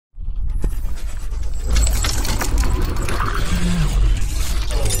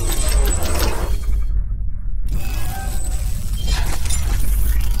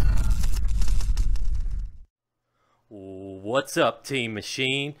What's up, Team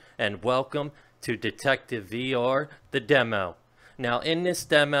Machine, and welcome to Detective VR, the demo. Now, in this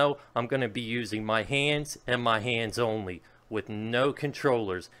demo, I'm going to be using my hands and my hands only, with no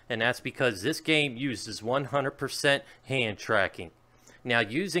controllers, and that's because this game uses 100% hand tracking. Now,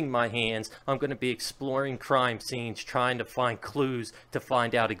 using my hands, I'm going to be exploring crime scenes, trying to find clues to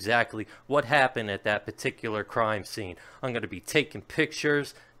find out exactly what happened at that particular crime scene. I'm going to be taking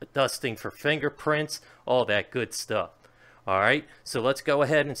pictures, dusting for fingerprints, all that good stuff. Alright, so let's go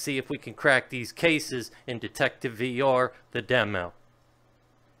ahead and see if we can crack these cases in Detective VR, the demo.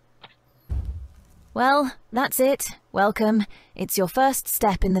 Well, that's it. Welcome. It's your first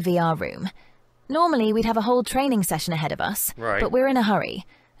step in the VR room. Normally, we'd have a whole training session ahead of us, Right. But we're in a hurry.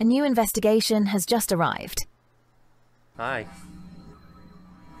 A new investigation has just arrived. Hi.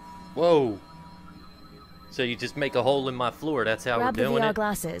 Whoa. So you just make a hole in my floor, that's how Grab we're doing the VR it?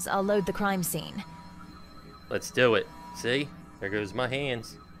 glasses. I'll load the crime scene. Let's do it. See? There goes my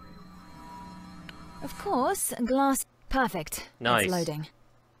hands. Of course, glass. Perfect. Nice. It's loading.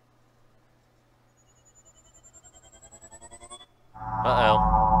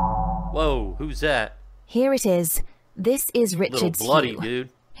 Uh-oh. Whoa, who's that? Here it is. This is Richard Little bloody Hugh. dude.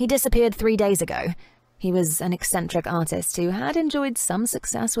 He disappeared 3 days ago. He was an eccentric artist who had enjoyed some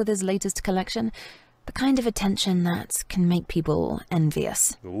success with his latest collection. The kind of attention that can make people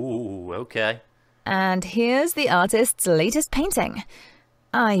envious. Ooh, okay. And here's the artist's latest painting.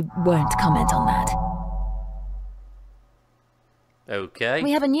 I won't comment on that. Okay.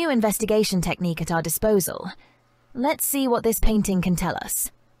 We have a new investigation technique at our disposal. Let's see what this painting can tell us.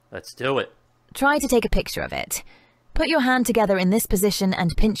 Let's do it. Try to take a picture of it. Put your hand together in this position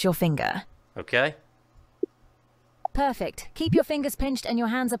and pinch your finger. Okay. Perfect. Keep your fingers pinched and your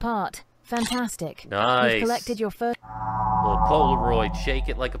hands apart. Fantastic. Nice. You've collected your first... Little Polaroid. Shake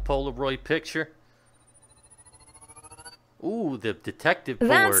it like a Polaroid picture. Ooh, the detective board.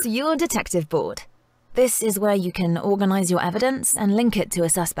 That's your detective board. This is where you can organize your evidence and link it to a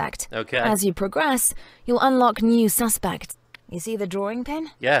suspect. Okay. As you progress, you'll unlock new suspects. You see the drawing pin?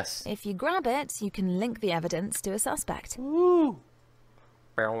 Yes. If you grab it, you can link the evidence to a suspect. Ooh.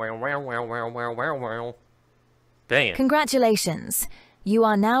 Wow, wow, wow, wow, wow, wow, wow, wow. Bam. Congratulations. You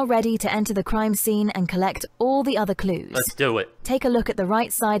are now ready to enter the crime scene and collect all the other clues. Let's do it. Take a look at the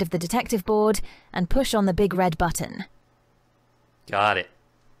right side of the detective board and push on the big red button. Got it.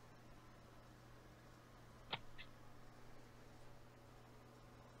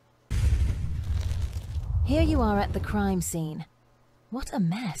 Here you are at the crime scene. What a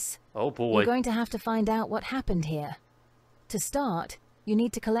mess. Oh boy. You're going to have to find out what happened here. To start, you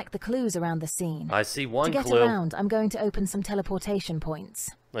need to collect the clues around the scene. I see one To get clue. around, I'm going to open some teleportation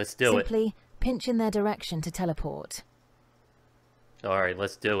points. Let's do it. Simply pinch in their direction to teleport. Alright,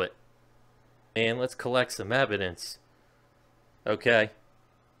 let's do it. And let's collect some evidence. Okay.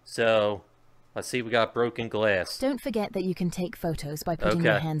 So, I see we got broken glass. Don't forget that you can take photos by putting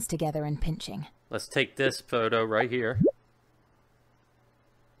your Okay. hands together and pinching. Let's take this photo right here.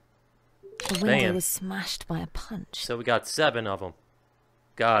 The window Bam. was smashed by a punch. So we got 7 of them.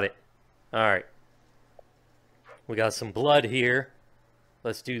 Got it. Alright. We got some blood here.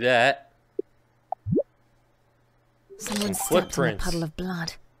 Let's do that. Someone some stepped in a footprints. puddle of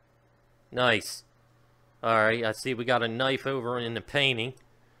blood. Nice. Alright, I see we got a knife over in the painting.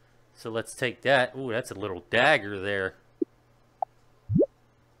 So let's take that. Ooh, that's a little dagger there.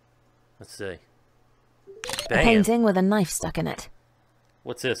 Let's see. A Bam. painting with a knife stuck in it.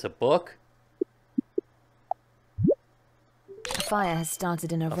 What's this, a book? A fire has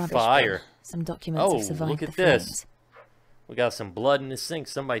started in a rubbish fire. bin. Some documents Oh, have survived look the at this. flames. We got some blood in the sink.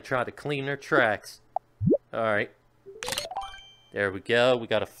 Somebody tried to clean their tracks. Alright. There we go. We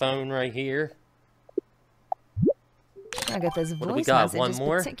got a phone right here. Agatha's What do we voice got? message One is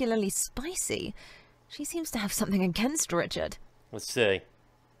more? particularly spicy. She seems to have something against Richard. Let's see.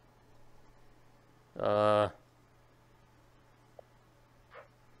 The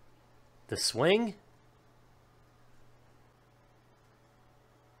swing?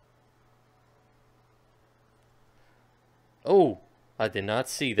 Oh, I did not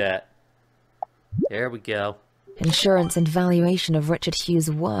see that. There we go. Insurance and valuation of Richard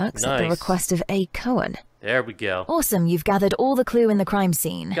Hughes' works at the Nice. request of A. Cohen. There we go. Awesome, you've gathered all the clue in the crime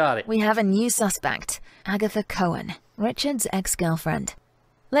scene. Got it. We have a new suspect, Agatha Cohen, Richard's ex-girlfriend.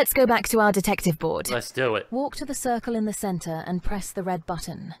 Let's go back to our detective board. Let's do it. Walk to the circle in the center and press the red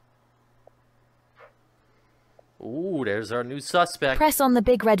button. Ooh, there's our new suspect. Press on the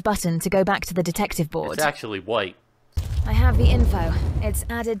big red button to go back to the detective board. It's actually white. I have the info. It's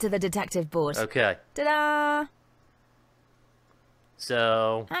added to the detective board. Okay. Ta-da!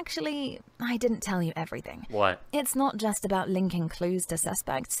 So... Actually, I didn't tell you everything. What? It's not just about linking clues to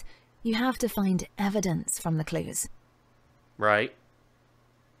suspects. You have to find evidence from the clues. Right.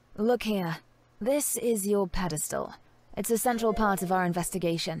 Look here. This is your pedestal. It's a central part of our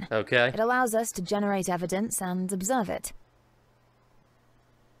investigation. Okay. It allows us to generate evidence and observe it.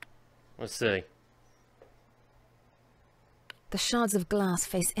 Let's see. The shards of glass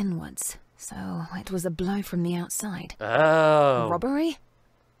face inwards, so it was a blow from the outside. Oh. Robbery?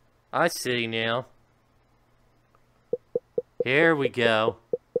 I see now. Here we go.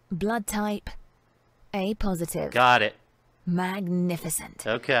 Blood type A positive. Got it. Magnificent.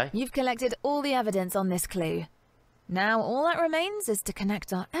 Okay. You've collected all the evidence on this clue. Now all that remains is to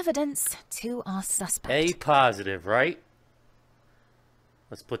connect our evidence to our suspect. A positive, right?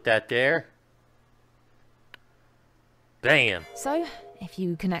 Let's put that there. Bam. So, if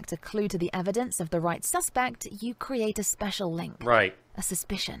you connect a clue to the evidence of the right suspect, you create a special link. Right. A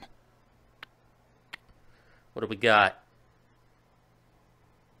suspicion. What do we got?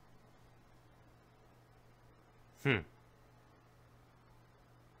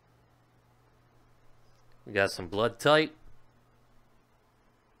 We got some blood type.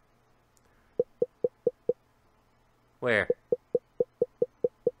 Where?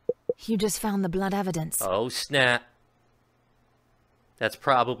 You just found the blood evidence. Oh, snap. That's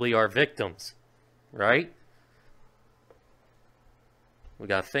probably our victims, right? We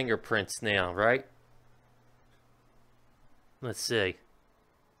got fingerprints now, right? Let's see.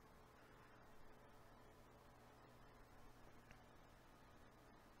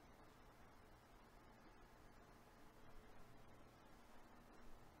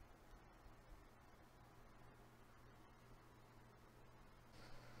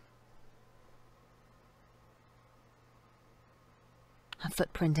 A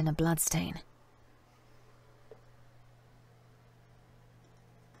footprint in a bloodstain.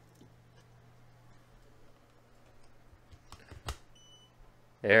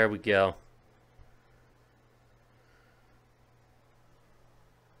 There we go.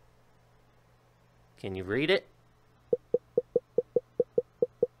 Can you read it?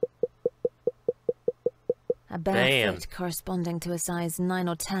 A bare Bam. foot corresponding to a size 9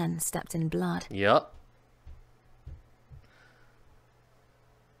 or 10 stepped in blood. Yup.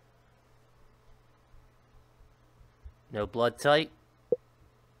 No blood type?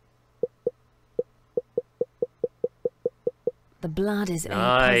 The blood is A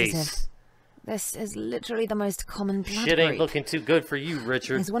Nice. positive. This is literally the most common blood Shit ain't group. looking too good for you,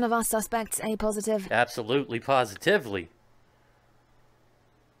 Richard. Is one of our suspects A positive? Absolutely, positively.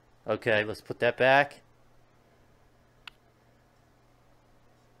 Okay, let's put that back.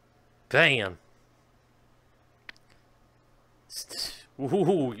 Bam.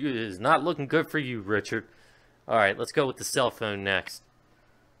 Ooh, it is not looking good for you, Richard. Alright, let's go with the cell phone next.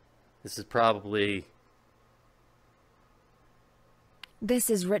 This is probably... This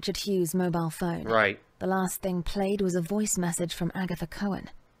is Richard Hughes' mobile phone. Right. The last thing played was a voice message from Agatha Cohen.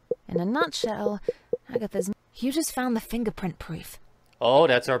 In a nutshell, Agatha's... You just found the fingerprint proof. Oh,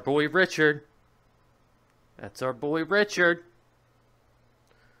 that's our boy Richard. That's our boy Richard.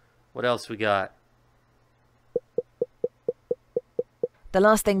 What else we got? The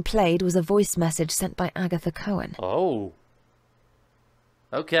last thing played was a voice message sent by Agatha Cohen. Oh.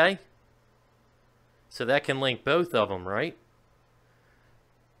 Okay. So that can link both of them, right?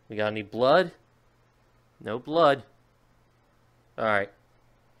 We got any blood? No blood. Alright.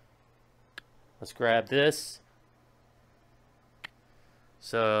 Let's grab this.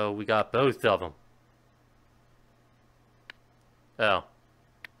 So we got both of them. Oh.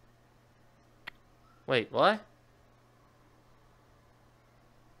 Wait, what?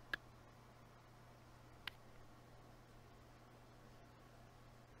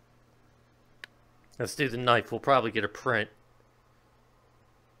 Let's do the knife. We'll probably get a print.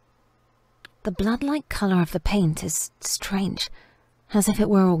 The blood-like color of the paint is strange, as if it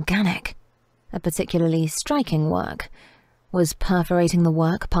were organic. A particularly striking work. Was perforating the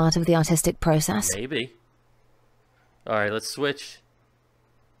work part of the artistic process? Maybe. Alright, let's switch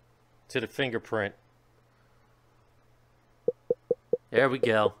to the fingerprint. There we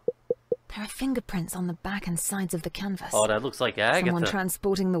go. There are fingerprints on the back and sides of the canvas. Oh, that looks like Agatha. Someone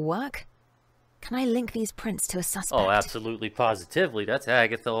transporting the work? Can I link these prints to a suspect? Oh, absolutely, positively. That's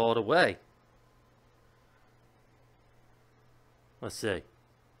Agatha all the way. Let's see.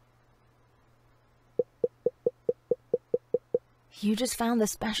 You just found the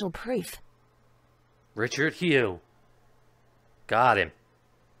special proof. Richard Hugh. Got him.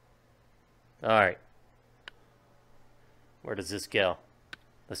 Alright. Where does this go?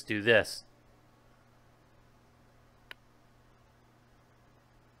 Let's do this.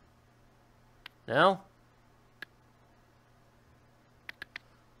 No?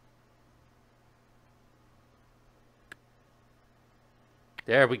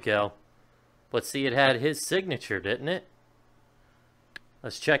 There we go. But see, it had his signature, didn't it?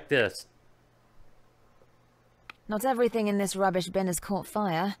 Let's check this. Not everything in this rubbish bin has caught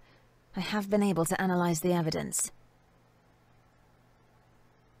fire. I have been able to analyze the evidence.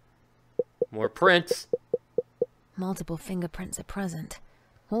 More prints. Multiple fingerprints are present,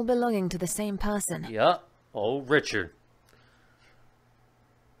 all belonging to the same person. Yup. Old Richard.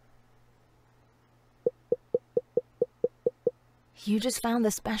 You just found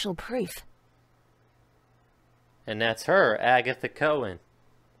the special proof. And that's her, Agatha Cohen.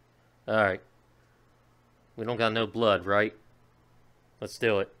 Alright. We don't got no blood, right? Let's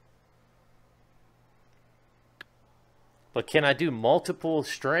do it. But can I do multiple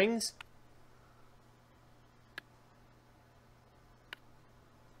strings?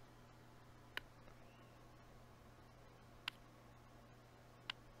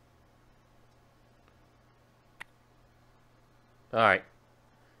 Alright.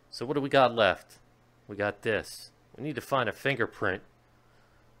 So what do we got left? We got this. We need to find a fingerprint.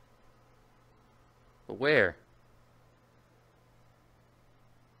 But where?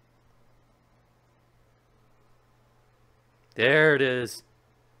 There it is.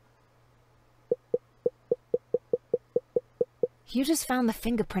 You just found the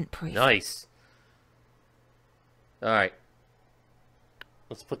fingerprint proof. Nice. Alright.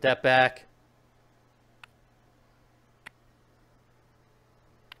 Let's put that back.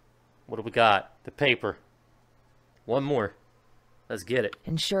 What do we got? The paper. One more. Let's get it.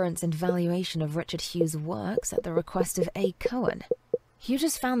 Insurance and valuation of Richard Hughes' works at the request of A. Cohen. You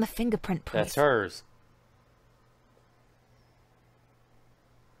just found the fingerprint proof. That's hers.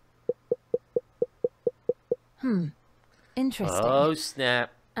 Interesting. Oh,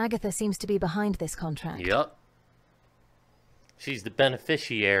 snap. Agatha seems to be behind this contract. Yup. She's the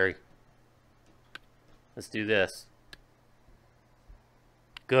beneficiary. Let's do this.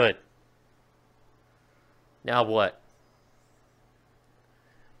 Good. Now what?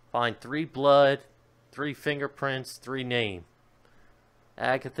 Find 3 blood, 3 fingerprints, 3 name.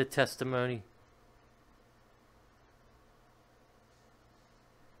 Agatha testimony.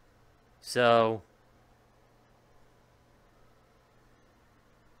 So...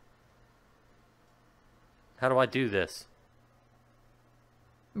 how do I do this?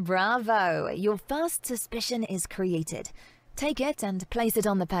 Bravo! Your first suspicion is created. Take it and place it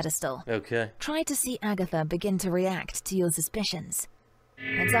on the pedestal. Okay. Try to see Agatha begin to react to your suspicions.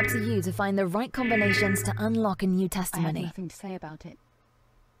 It's up to you to find the right combinations to unlock a new I have testimony. nothing to say about it.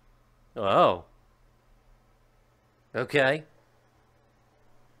 Oh. Okay.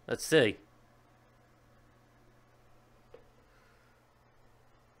 Let's see.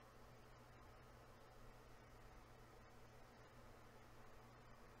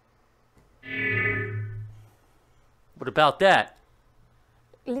 What about that?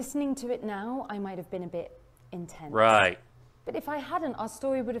 Listening to it now, I might have been a bit intense. Right. But if I hadn't, our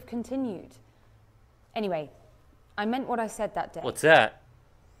story would have continued. Anyway, I meant what I said that day. What's that?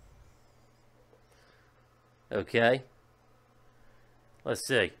 Okay. Let's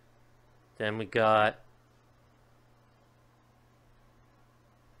see. Then we got...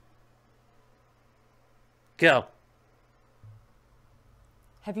 go.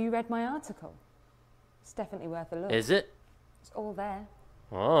 Have you read my article? It's definitely worth a look. Is it? It's all there.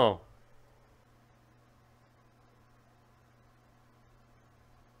 Oh.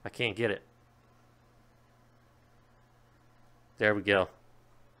 I can't get it. There we go.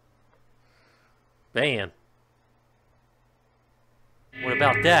 Bam. What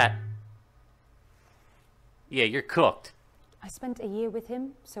about that? Yeah, you're cooked. I spent a year with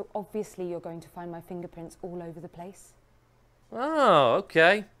him, so obviously you're going to find my fingerprints all over the place. Oh,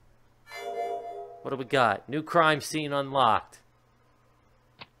 okay. What do we got? New crime scene unlocked.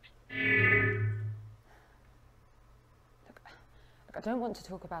 Look, I don't want to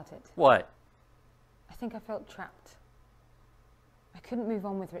talk about it. What? I think I felt trapped. I couldn't move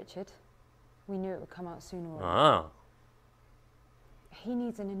on with Richard. We knew it would come out sooner or later. Oh. He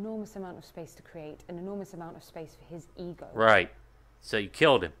needs an enormous amount of space to create, an enormous amount of space for his ego. Right. So you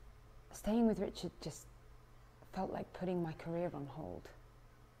killed him. Staying with Richard just felt like putting my career on hold.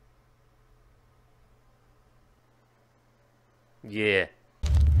 Yeah.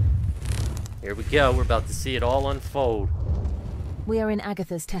 Here we go. We're about to see it all unfold. We are in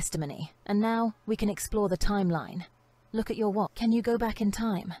Agatha's testimony, and now we can explore the timeline. Look at your watch. Can you go back in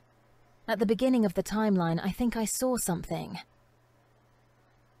time? At the beginning of the timeline, I think I saw something.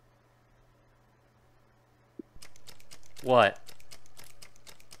 What?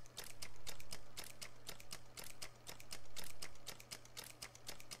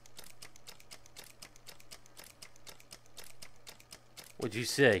 What'd you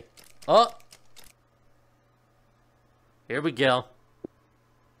say? Oh! Here we go.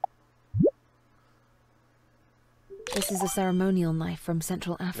 This is a ceremonial knife from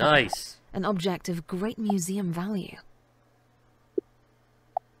Central Africa. Nice. An object of great museum value.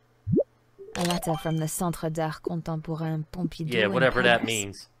 A letter from the Centre d'Art Contemporain Pompidou. Yeah, whatever that Paris.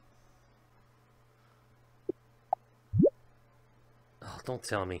 means. Oh, don't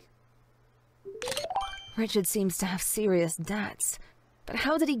tell me. Richard seems to have serious debts. But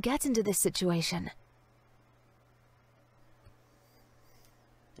how did he get into this situation?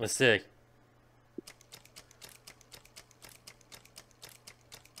 Let's see.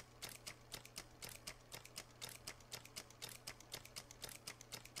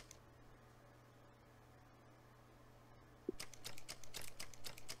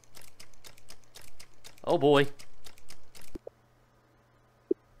 Oh boy.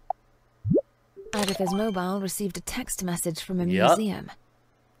 Agatha's mobile received a text message from a museum.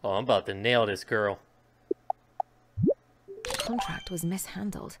 Oh, I'm about to nail this girl. The contract was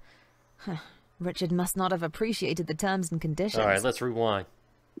mishandled. Huh. Richard must not have appreciated the terms and conditions. Alright, let's rewind.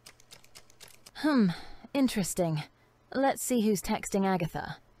 Interesting. Let's see who's texting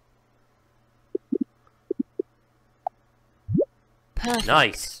Agatha. Perfect.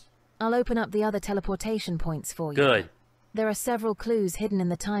 Nice. I'll open up the other teleportation points for you. Good. There are several clues hidden in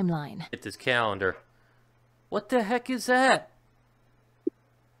the timeline. Get this calendar. What the heck is that?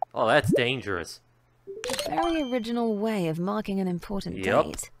 Oh, that's dangerous. A very original way of marking an important Yep.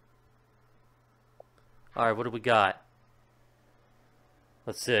 date. Alright, what do we got?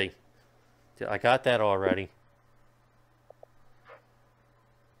 Let's see. I got that already.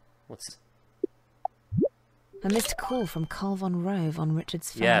 What's... A missed call from Carl von Rove on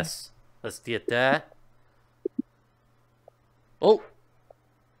Richard's phone. Yes. Let's get that. Oh!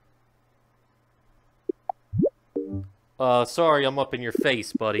 Sorry, I'm up in your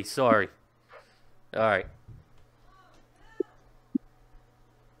face, buddy. Sorry. Alright.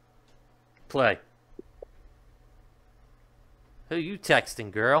 Play. Who you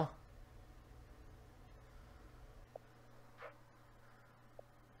texting, girl?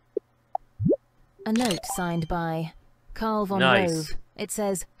 A note signed by Carl von Nice. Rove. It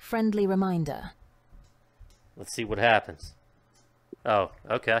says, friendly reminder. Let's see what happens. Oh,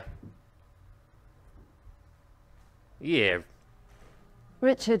 okay. Yeah.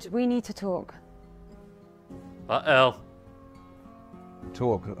 Richard, we need to talk. Uh-oh.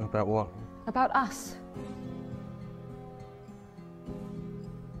 Talk about what? About us.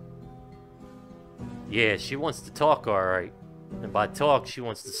 Yeah, she wants to talk, alright. And by talk, she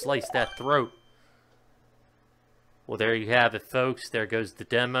wants to slice that throat. Well, there you have it, folks. There goes the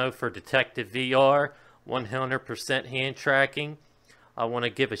demo for Detective VR. 100% hand tracking. I want to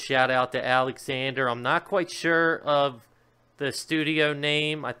give a shout out to Alexandre. I'm not quite sure of the studio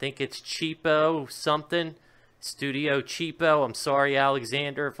name. I think it's Chipo something. Studio Chipo. I'm sorry,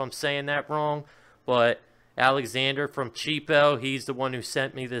 Alexandre, if I'm saying that wrong. But Alexandre from Chipo, he's the one who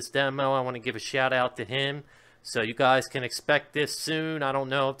sent me this demo. I want to give a shout out to him. So you guys can expect this soon. I don't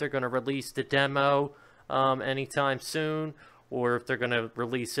know if they're going to release the demo anytime soon, or if they're going to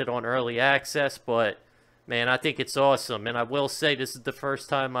release it on early access, but man, I think it's awesome. And I will say this is the first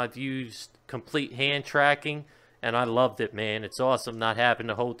time I've used complete hand tracking, and I loved it, man. It's awesome not having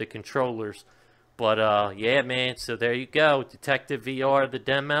to hold the controllers. But yeah, man, so there you go. Detective VR, the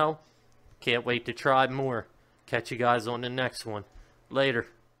demo. Can't wait to try more. Catch you guys on the next one. Later.